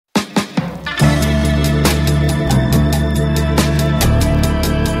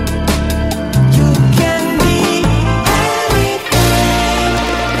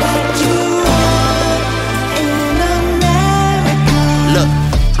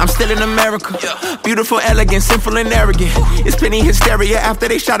I'm still in America. Beautiful, elegant, sinful, and arrogant. It's plenty hysteria after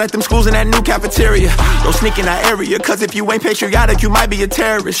they shot at them schools in that new cafeteria. Don't sneak in our area, cause if you ain't patriotic, you might be a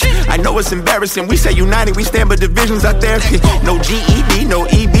terrorist. I know it's embarrassing, we say united, we stand, but divisions out there. No GED, no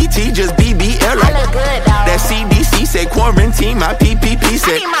EBT, just BBL. I look good, dog. That CDC said quarantine, my PPP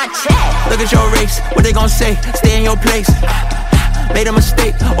said. I need my check. Look at your race, what they gon' say? Stay in your place. Made a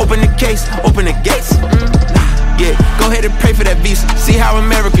mistake, open the case, open the gates. Yeah, go ahead and pray for that visa. See how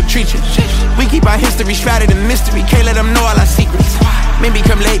America treats you. We keep our history shrouded in mystery. Can't let them know all our secrets. Men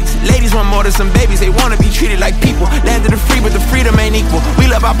become ladies. Ladies want more than some babies. They wanna be treated like people. Land of the free, but the freedom ain't equal. We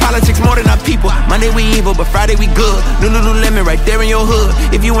love our politics more than our people. Monday we evil, but Friday we good. New Lululemon right there in your hood.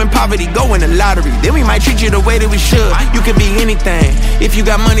 If you in poverty, go win the lottery. Then we might treat you the way that we should. You can be anything if you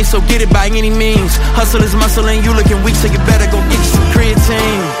got money, so get it by any means. Hustle is muscle and you looking weak, so you better go get you some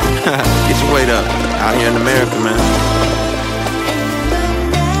creatine. Get your weight up out here in America, man.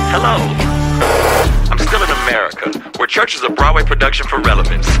 Hello. I'm still in America, where church is a Broadway production for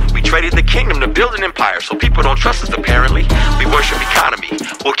relevance. We traded the kingdom to build an empire, so people don't trust us apparently. We worship economy.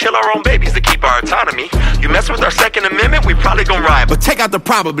 We'll kill our own babies to keep our autonomy. You mess with our Second Amendment, we probably gon' riot. But take out the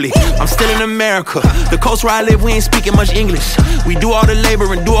probably. I'm still in America. The coast where I live, we ain't speaking much English. We do all the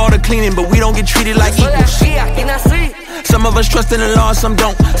labor and do all the cleaning, but we don't get treated like equals. Some of us trust in the law, some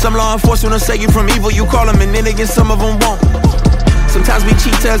don't. Some law enforcement will say you from evil, you call them, and then again some of them won't. Sometimes we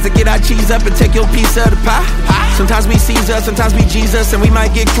cheat us to get our cheese up and take your piece of the pie. Sometimes we Caesar, sometimes we Jesus, and we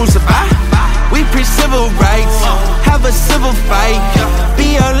might get crucified. We preach civil rights, have a civil fight.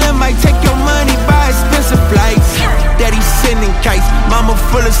 BLM might take your money, buy expensive flights. Daddy sending kites, mama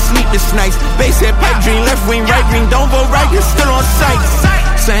full of sleepless nights. Base said pipe dream, left wing, right wing, don't vote right, you're still on sight.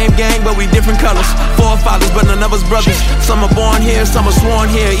 Same gang, but we different colors. Forefathers, but none of us brothers. Some are born here, some are sworn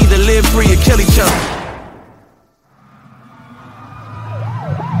here. Either live free or kill each other.